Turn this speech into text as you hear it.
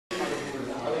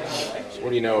What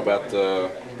do you know about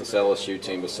this LSU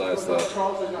team besides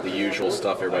the usual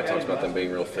stuff everybody talks about them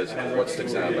being real physical? What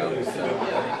sticks out about them?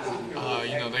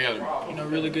 They got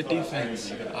really good defense.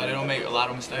 They don't make a lot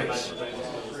of mistakes.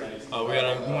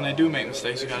 When they do make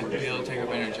mistakes, you gotta be able to take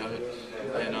advantage of it.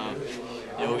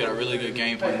 And we got a really good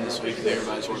game plan this week.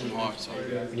 Everybody's working hard. So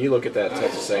when you look at that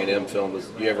Texas A&M film,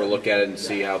 do you ever look at it and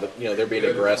see how they're being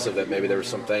aggressive? That maybe there were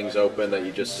some things open that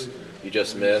you just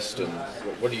missed. And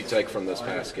what do you take from this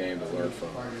past game to learn from?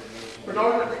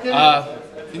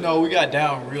 We got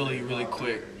down really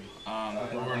quick.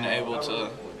 We weren't able to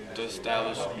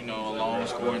establish, a long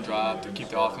scoring drive to keep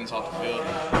the offense off the field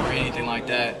or anything like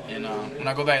that. And when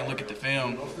I go back and look at the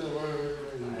film,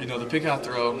 the pick-out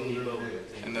throw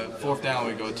and the fourth down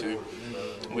we go to,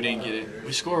 we didn't get it.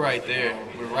 We score right there.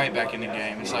 We're right back in the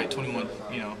game. It's like 21,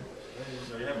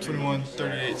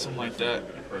 21-38, something like that.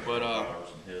 But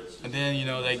and then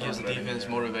that gives the defense,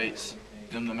 motivates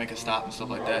them to make a stop and stuff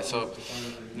like that. So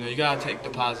you gotta take the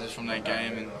positives from that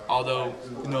game. And although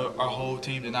our whole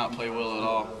team did not play well at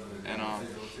all,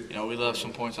 and we left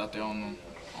some points out there on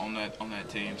that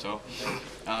team. So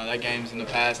that game's in the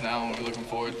past now, and we're looking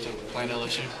forward to playing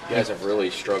LSU. You guys have really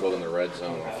struggled in the red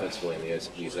zone offensively in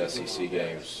these SEC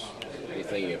games.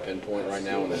 Anything you can pinpoint right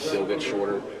now when the field gets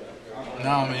shorter?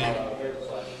 No,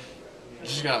 you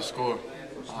just gotta score.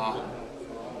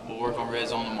 We'll work on red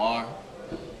zone tomorrow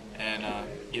and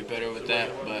get better with that.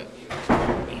 But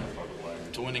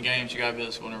to win the games, you gotta be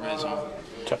able to score in the red zone,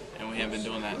 and we haven't been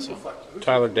doing that. So,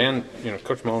 Tyler, Dan,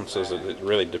 Coach Mullen says that it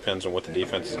really depends on what the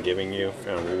defense is giving you,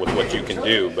 with what you can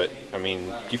do. But do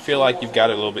you feel like you've got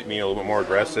to be a little bit more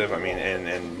aggressive?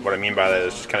 And what I mean by that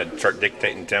is just kind of start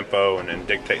dictating tempo and then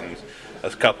dictating a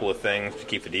couple of things to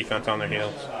keep the defense on their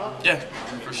heels. Yeah,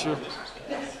 for sure.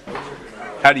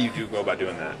 How do you go about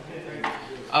doing that?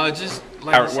 Just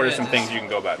like what are some things you can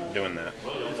go about doing that?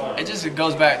 It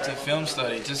goes back to film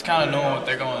study. Just kind of knowing what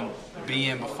they're going to be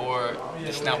in before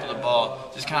the snap of the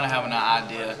ball. Just kind of having an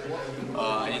idea.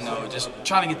 Just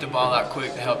trying to get the ball out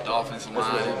quick to help the offensive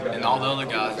line and all the other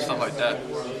guys and stuff like that.